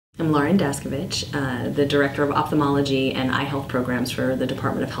I'm Lauren Daskivich, the Director of Ophthalmology and Eye Health Programs for the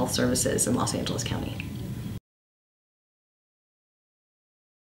Department of Health Services in Los Angeles County.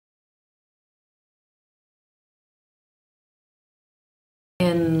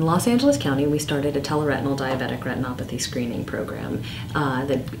 In Los Angeles County, we started a teleretinal diabetic retinopathy screening program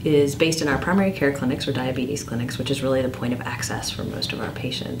that is based in our primary care clinics or diabetes clinics, which is really the point of access for most of our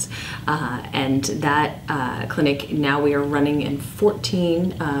patients. And that clinic, now we are running in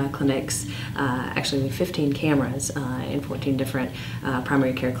 14 clinics, actually we have 15 cameras in 14 different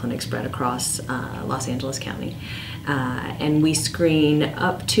primary care clinics spread across Los Angeles County. And we screen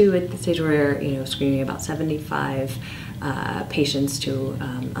up to, at the stage where screening about 75 patients to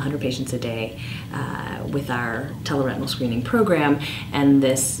 100 patients a day with our teleretinal screening program, and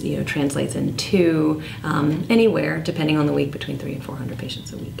this translates into anywhere, depending on the week, between 300 and 400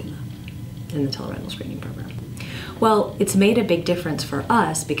 patients a week in the teleretinal screening program. Well, it's made a big difference for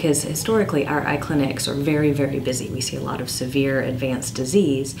us because historically our eye clinics are very, very busy. We see a lot of severe advanced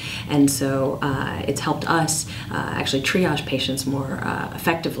disease, and so it's helped us actually triage patients more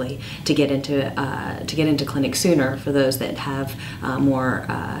effectively to get into clinic sooner for those that have more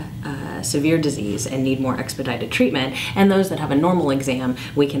severe disease and need more expedited treatment, and those that have a normal exam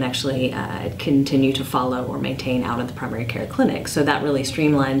we can actually continue to follow or maintain out of the primary care clinic. So that really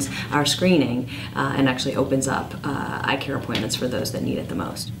streamlines our screening and actually opens up eye care appointments for those that need it the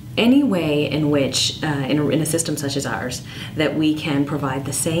most. Any way in which, in a system such as ours, that we can provide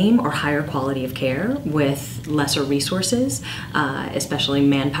the same or higher quality of care with lesser resources, especially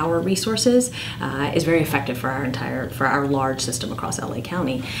manpower resources, is very effective for our large system across LA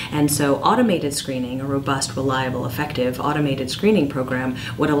County. And so automated screening, a robust, reliable, effective automated screening program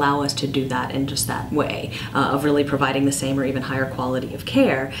would allow us to do that in just that way, of really providing the same or even higher quality of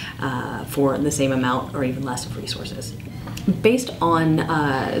care for the same amount or even less of resources. Based on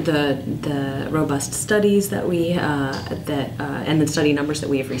the robust studies that we and the study numbers that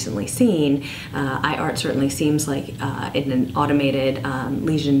we have recently seen, EyeArt certainly seems like in an automated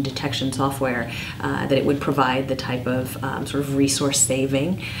lesion detection software that it would provide the type of sort of resource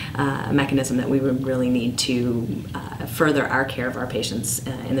saving mechanism that we would really need to further our care of our patients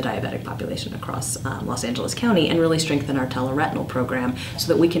in the diabetic population across Los Angeles County, and really strengthen our teleretinal program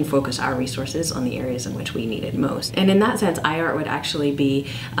so that we can focus our resources on the areas in which we need it most. And in that sense, EyeArt would actually be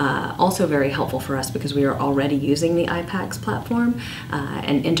also very helpful for us because we are already using the iPACS platform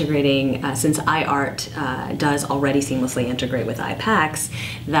and integrating, since EyeArt does already seamlessly integrate with iPACS,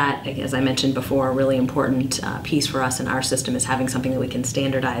 that, as I mentioned before, a really important piece for us in our system is having something that we can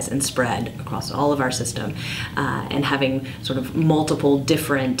standardize and spread across all of our system, and having sort of multiple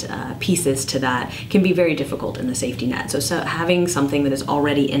different pieces to that can be very difficult in the safety net. So having something that is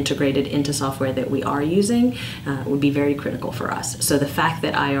already integrated into software that we are using would be very critical for us. So the fact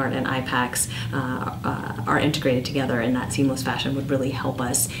that EyeArt and iPACS are integrated together in that seamless fashion would really help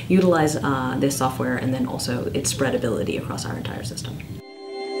us utilize this software and then also its spreadability across our entire system.